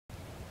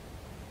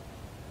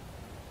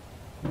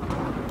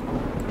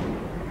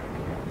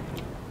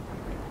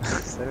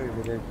tercero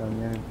que quería el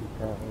camión en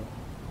picado.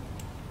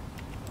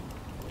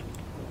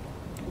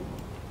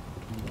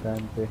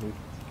 Antes,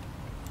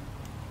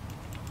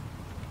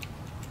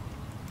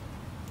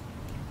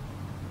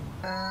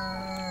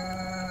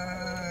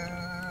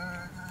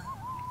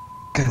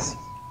 casi.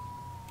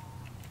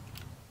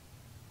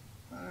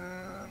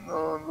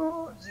 No,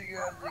 no,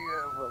 llega,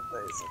 falta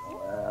eso.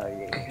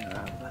 Ay, no,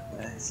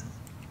 falta eso.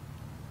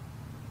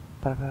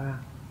 Para.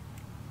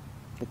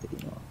 Quédate ahí,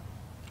 no.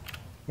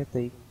 Quédate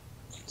ahí.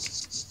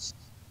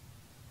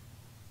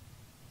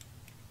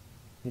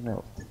 Sí me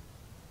gusta.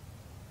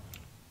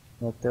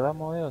 ¿No te va a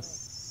mover o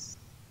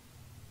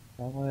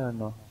 ¿te va a mover o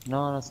no?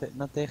 No, no sé,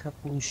 no te deja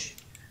push.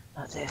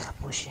 No te deja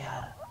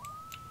pushear.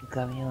 El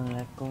camión,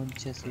 la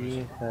concha de su Permiso,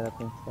 vieja, la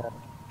pensaron.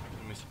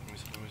 permiso.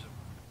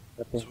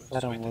 La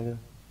pensaron, Subite, boludo.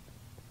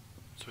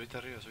 subite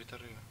arriba, subite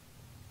arriba.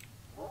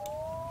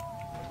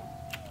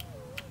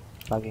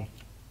 ¿Para qué?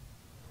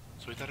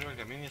 Subite arriba del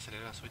camión y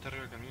acelera, subite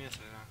arriba del camión y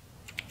acelera.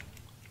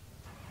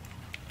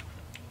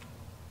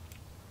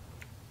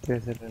 Estoy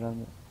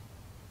acelerando.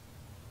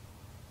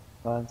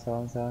 Avanza,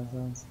 avanza, avanza,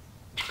 avanza.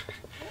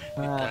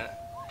 Ah,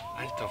 Está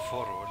alto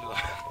forro, boludo.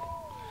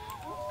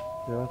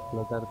 te va a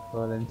explotar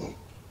toda la niña.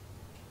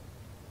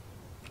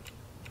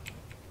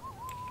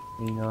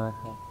 Y no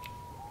deja.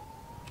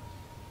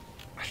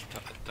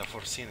 Alta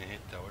forcina es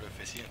esta, boludo,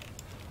 F100.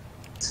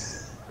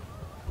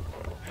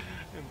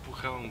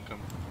 Empujaba un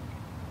camión.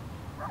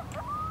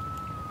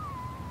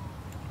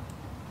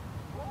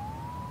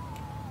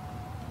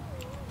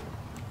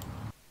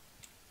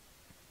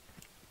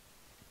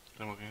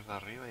 Tenemos que ir de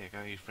arriba y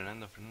acá ir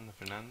frenando.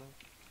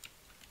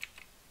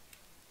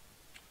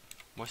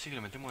 ¿Vos decís que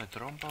lo metemos de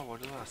trompa,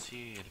 boludo?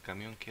 Así el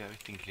camión queda,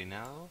 viste,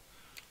 inclinado.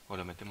 O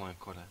lo metemos de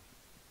cola.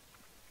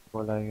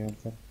 Bola hay que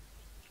meter.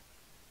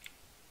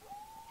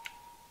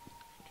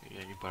 Y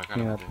aquí por acá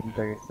lo Tiene una metemos,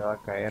 pinta mirá. que se va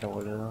a caer,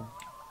 boludo.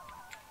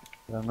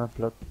 Pero no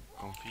explota.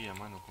 Confía,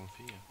 mano,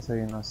 confía. Sé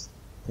que no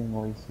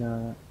tengo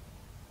visión.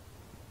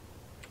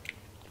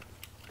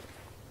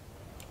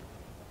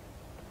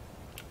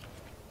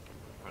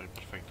 Vale,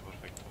 perfecto.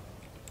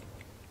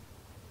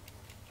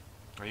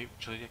 Ahí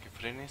yo diría que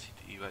frenes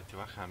y te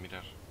bajas a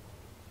mirar.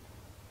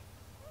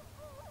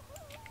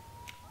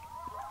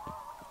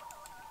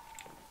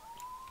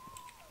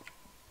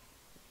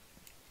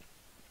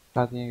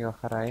 Acá tiene que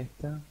bajar a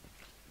esta.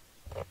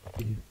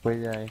 Y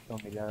después ya es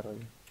un milagro.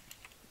 Ya.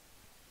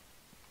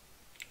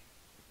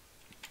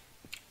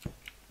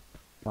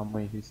 Está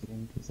muy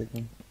difícil que se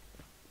quede.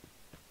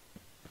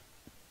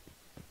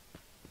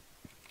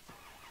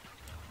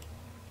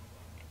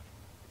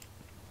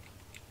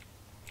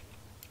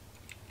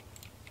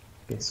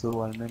 Que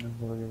suba al menos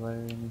porque va a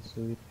venir a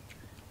subir.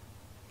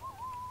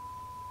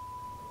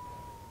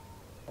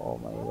 Oh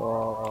my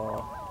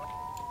god.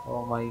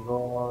 Oh my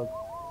god.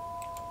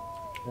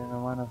 Freno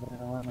mano,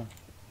 freno mano.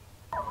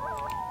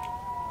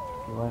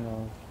 Y bueno,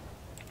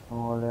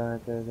 vamos a volver a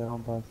meter ese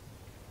compás.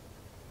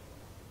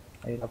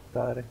 Ahí la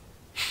padre.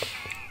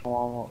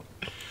 Vamos.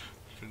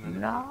 Frenalo, boludo.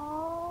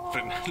 No.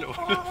 Frenalo,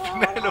 boludo.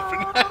 Frenalo. No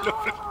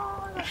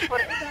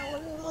frena,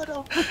 boludo,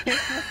 no frena.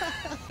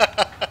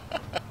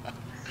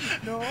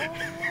 No, no.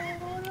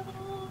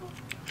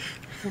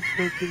 No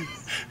explotes.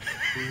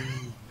 Uh,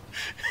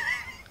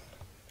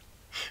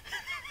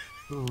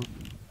 uh,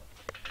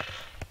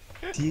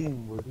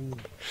 100, boludo.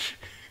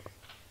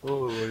 Oh,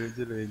 boludo,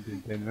 yo lo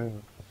intenté de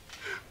nuevo.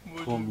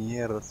 Como Boludo.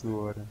 mierda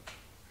subo ahora.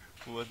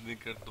 Vas a tener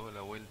que dar toda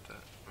la vuelta,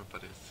 me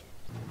parece.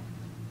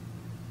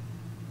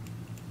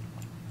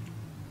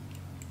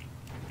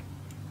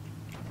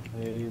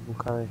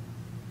 Busca ver.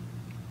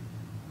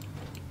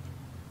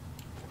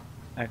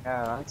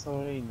 Acá avanzo,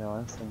 boludo, y no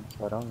avanza un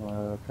chorón,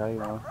 no caigo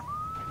más.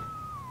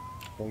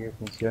 Ya que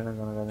funciona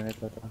con la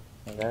camioneta atrás.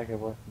 Acá es que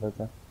puede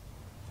explotar.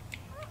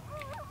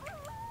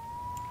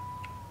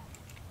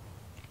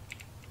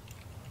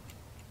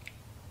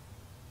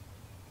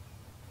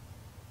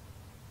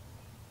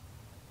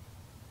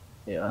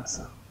 Y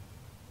avanza.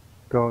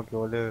 Como que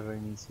volver a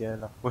reiniciar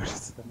la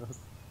fuerza, no sé.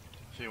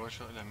 Sí, igual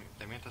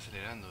la mía está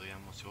acelerando,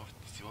 digamos.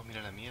 Si vos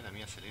miras la mía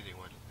acelera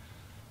igual.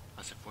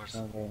 Hace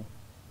fuerza. Ok,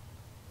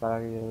 para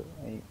que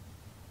ahí,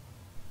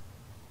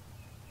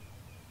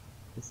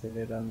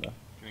 acelerando.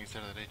 Tiene que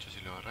ser derecho.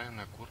 Si lo agarras en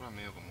una curva,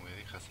 medio como que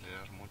deja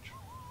acelerar mucho.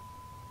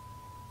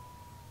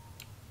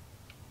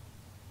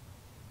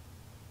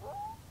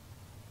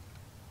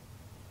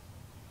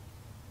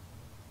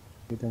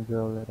 Y tengo que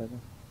doblar acá.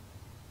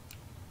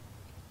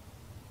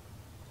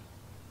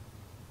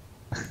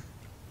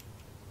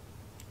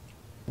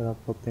 La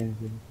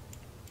potencia.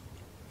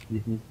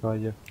 10.000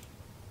 caballos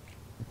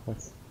de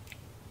fuerza.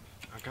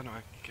 Acá no,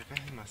 que acá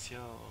es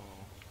demasiado.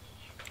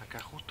 Acá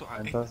justo.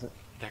 Entonces,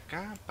 De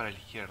acá para la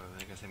izquierda,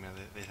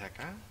 desde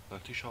acá, donde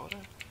estoy yo ahora,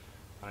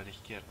 para la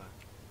izquierda.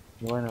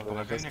 bueno, pero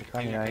Porque acá entonces acá,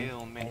 hay una mira caída ahí. de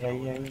un Ahí, metro, ahí,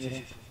 boludo. ahí,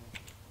 Sí.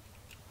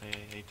 mira.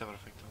 Ahí está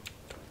perfecto.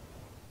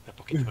 De a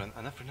poquito, pero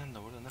anda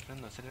frenando, boludo, anda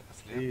frenando, acelera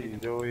Sí,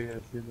 apenas. yo voy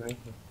haciendo eso.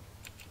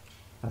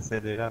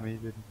 Acelerar mi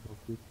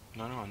poquito.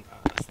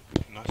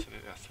 No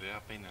acelera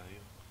apenas,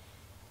 digo.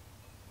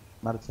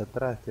 Marcha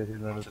atrás, estoy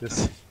haciendo lo Marcha que atrás.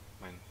 sé.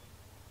 Bueno,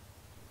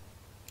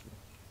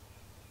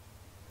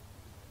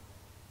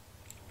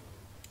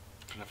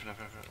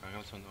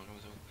 Hagamos un segundo, hagamos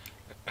un segundo.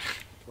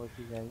 ¿Vos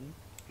sigue ahí?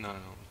 No,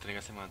 no, tenés que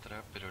hacer más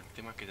atrás, pero el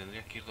tema es que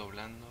tendrías que ir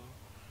doblando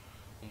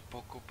un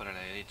poco para la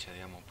derecha,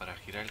 digamos, para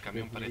girar el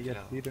Pero camión si para ahí este ya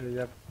lado. tiro,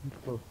 ya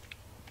pico.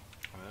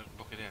 A ver,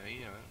 vos querés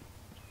ahí, a ver.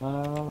 No,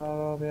 no, no, no,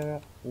 no,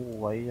 mira.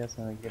 Ahí ya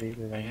se me quiere ir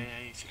el Ahí, año. ahí,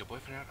 ahí. Si lo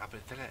puedes frenar,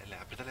 apretá la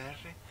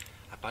R,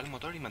 apaga el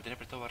motor y mantener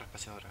apretado barra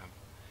espaciadora.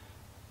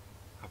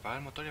 Apaga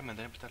el motor y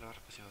mantener apretada la barra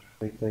espaciadora.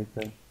 Estoy.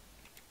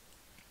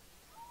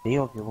 Te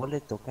digo que vos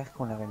le tocas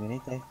con la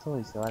camioneta esto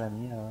y se va a la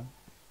mierda.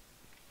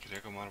 Quería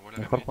acomodar vos la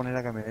Mejor camioneta. poner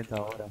la camioneta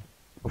ahora.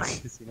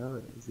 Porque si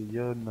no, si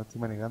yo no estoy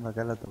manejando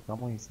acá, la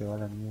tocamos y se va a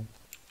la mierda.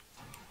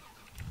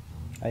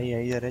 Ahí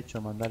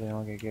derecho, mandale,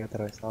 no, que quede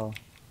atravesado.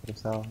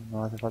 Cruzado,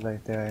 no hace falta que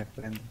esté de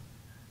frente.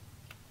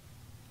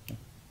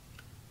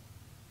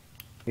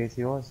 Que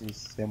si vos, si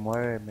se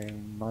mueve, me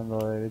mando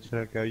derecho a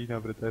la cabina,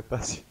 apretá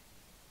espacio.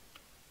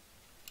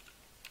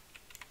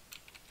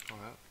 A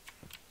ver.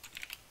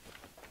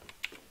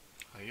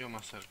 Ahí o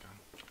más cerca.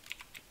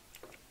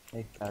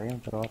 Ahí está bien,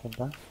 pero va a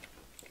saltar.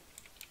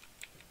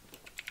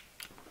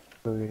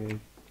 Creo que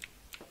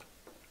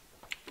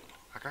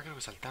Acá creo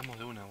que saltamos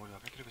de una, boludo.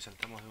 Acá creo que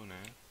saltamos de una,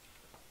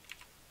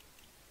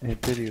 es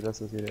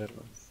peligroso si le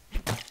erras.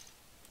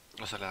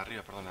 O sea, la de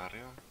arriba, perdón, la de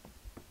arriba.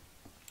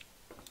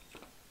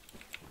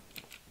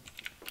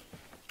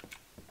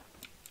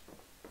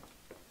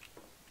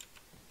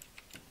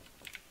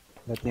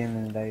 La tienen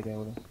en el aire,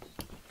 bro.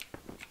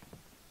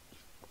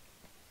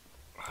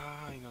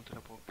 Ay, no te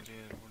lo puedo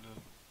creer,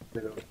 boludo.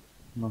 Pero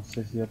no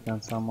sé si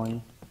alcanzamos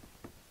ahí.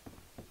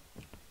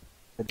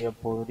 Pero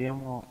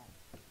podríamos...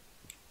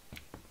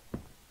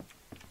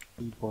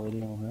 Y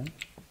podríamos, ¿eh?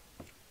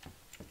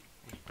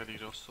 Es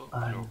peligroso.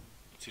 Ay,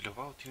 Si los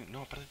vagos tienen...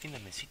 No, aparte tienen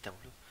la mesita,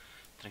 boludo.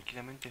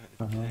 Tranquilamente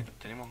ajá.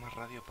 tenemos más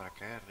radio para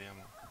caer,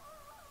 digamos.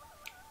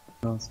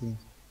 No, sí.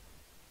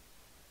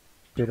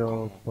 Pero,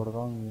 ¿Cómo? ¿por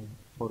dónde?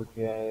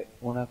 Porque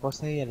una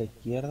cosa ahí a la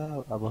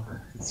izquierda,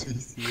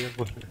 suicida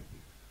por un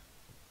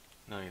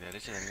No, y la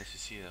derecha también es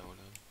suicida,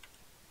 boludo.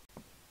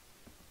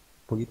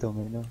 poquito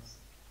menos.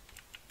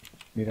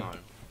 Mira, No,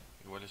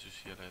 igual es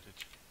suicida la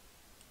derecha.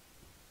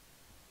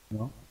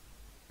 ¿no?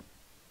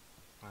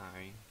 Ah,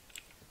 ahí.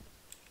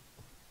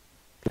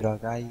 Pero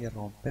acá hay que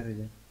romper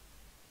ya.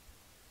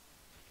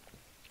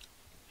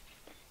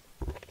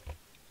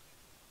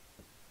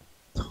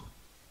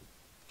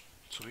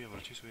 Subí, por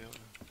aquí, subí ahora.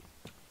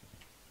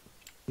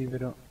 Sí,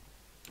 pero...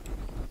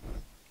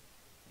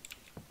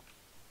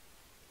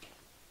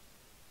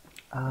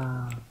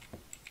 Ah,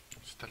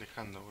 Se está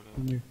alejando, no boludo.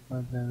 me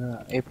falta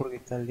nada. Es porque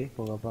está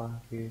lejos,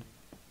 capaz que...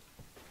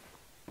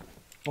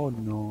 Oh,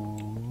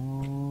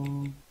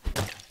 no.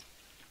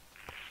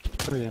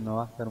 Creo que no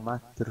va a ser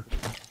más.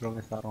 Creo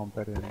que se va a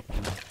romper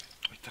directamente.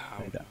 Ahí está,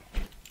 Ahí está.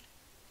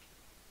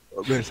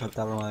 boludo. Voy a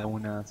saltarlo de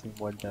una sin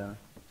vuelta.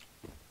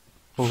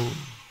 Uh,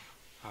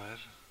 A ver.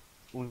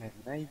 un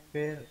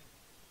sniper,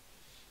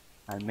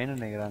 al menos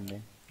en el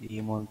grande. Y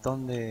un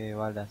montón de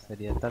balas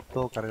sería. Está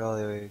todo cargado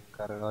de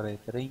cargadores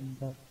de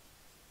 30.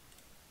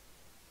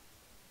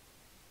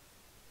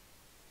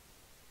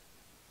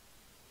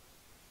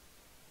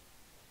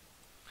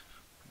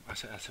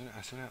 Hace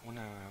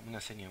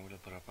una seña, boludo,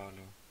 para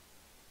Pablo.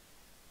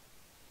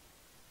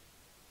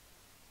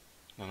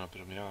 No, no,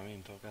 pero miraba a mí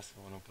en todo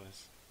caso, vos no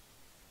podés.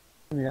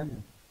 Estoy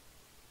mirando.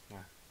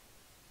 Ah.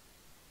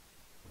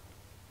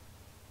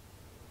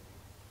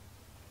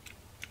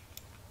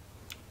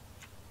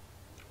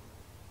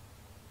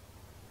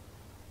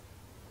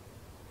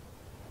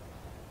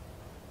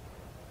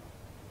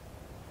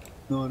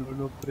 No, no,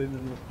 no frena,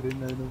 no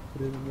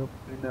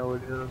frena,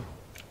 boludo.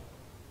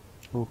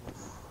 Uf,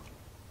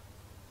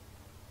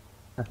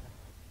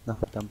 no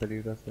fue tan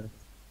peligroso.